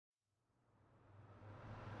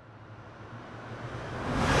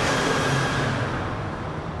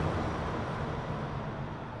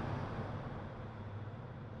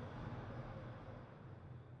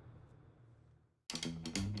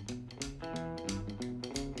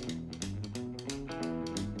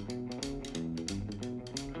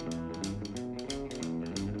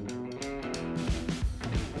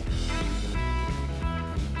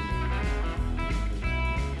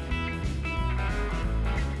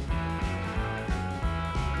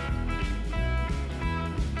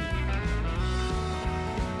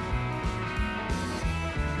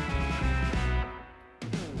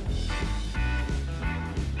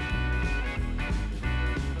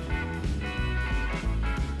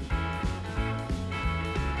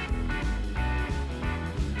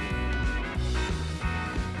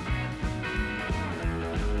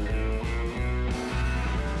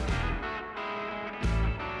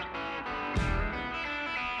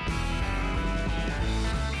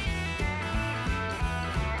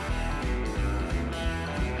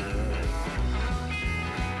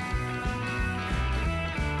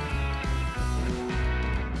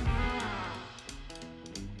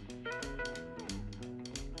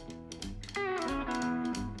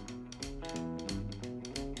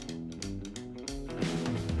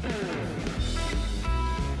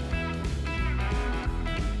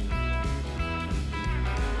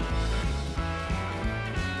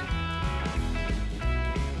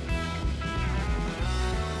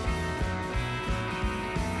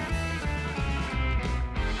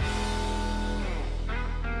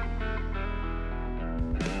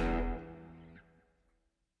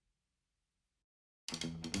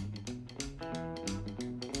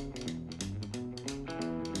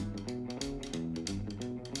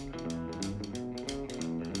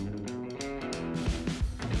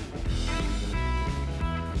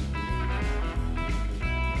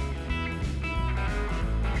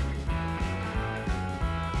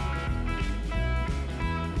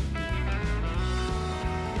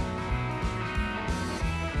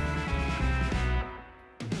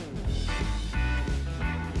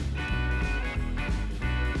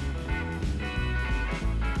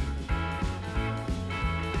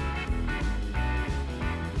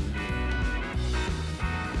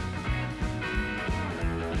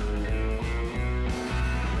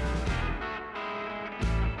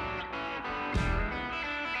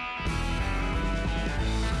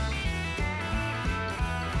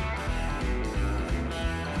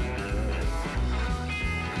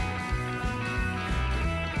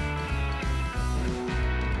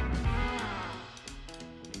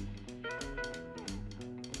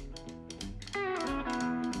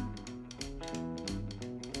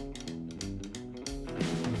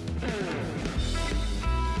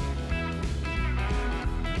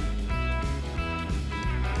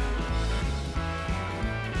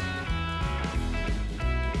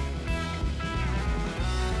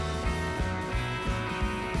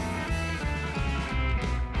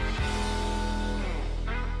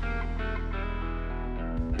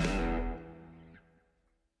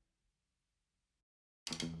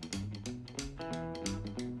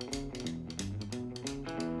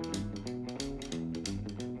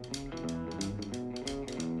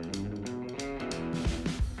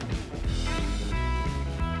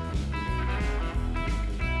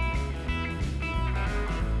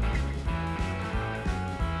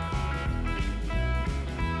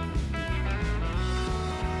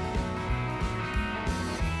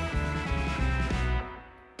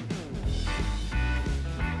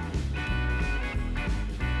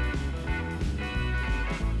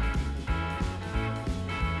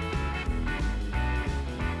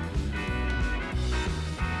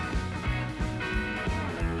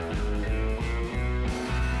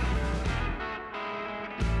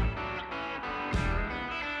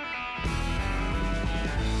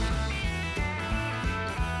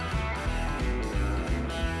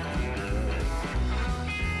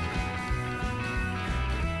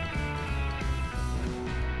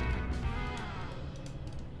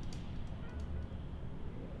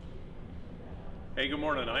Hey, good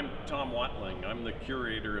morning. I'm Tom Watling. I'm the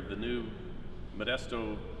curator of the new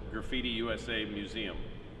Modesto Graffiti USA Museum.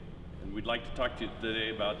 And we'd like to talk to you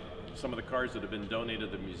today about some of the cars that have been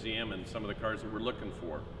donated to the museum and some of the cars that we're looking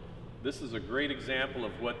for. This is a great example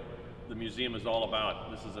of what the museum is all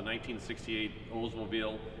about. This is a 1968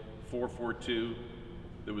 Oldsmobile 442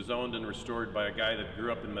 that was owned and restored by a guy that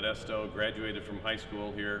grew up in Modesto, graduated from high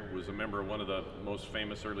school here, was a member of one of the most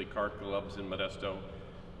famous early car clubs in Modesto.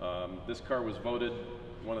 This car was voted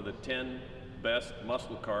one of the 10 best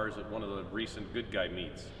muscle cars at one of the recent Good Guy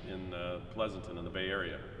meets in Pleasanton in the Bay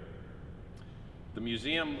Area. The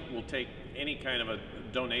museum will take any kind of a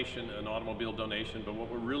donation, an automobile donation, but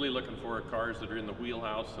what we're really looking for are cars that are in the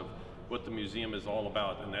wheelhouse of what the museum is all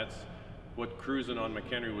about, and that's what cruising on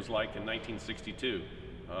McHenry was like in 1962.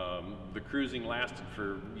 The cruising lasted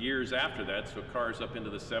for years after that, so cars up into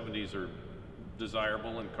the 70s are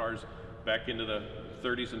desirable, and cars back into the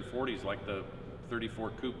 30s and 40s like the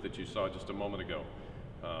 34 Coupe that you saw just a moment ago.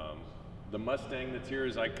 The Mustang that's here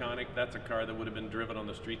is iconic. That's a car that would have been driven on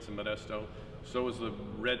the streets in Modesto. So is the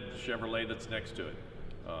red Chevrolet that's next to it.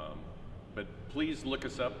 But please look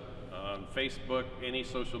us up on Facebook, any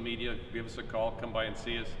social media, give us a call, come by and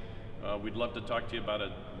see us. We'd love to talk to you about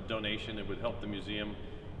a donation. It would help the museum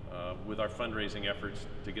with our fundraising efforts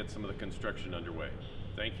to get some of the construction underway.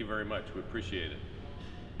 Thank you very much. We appreciate it.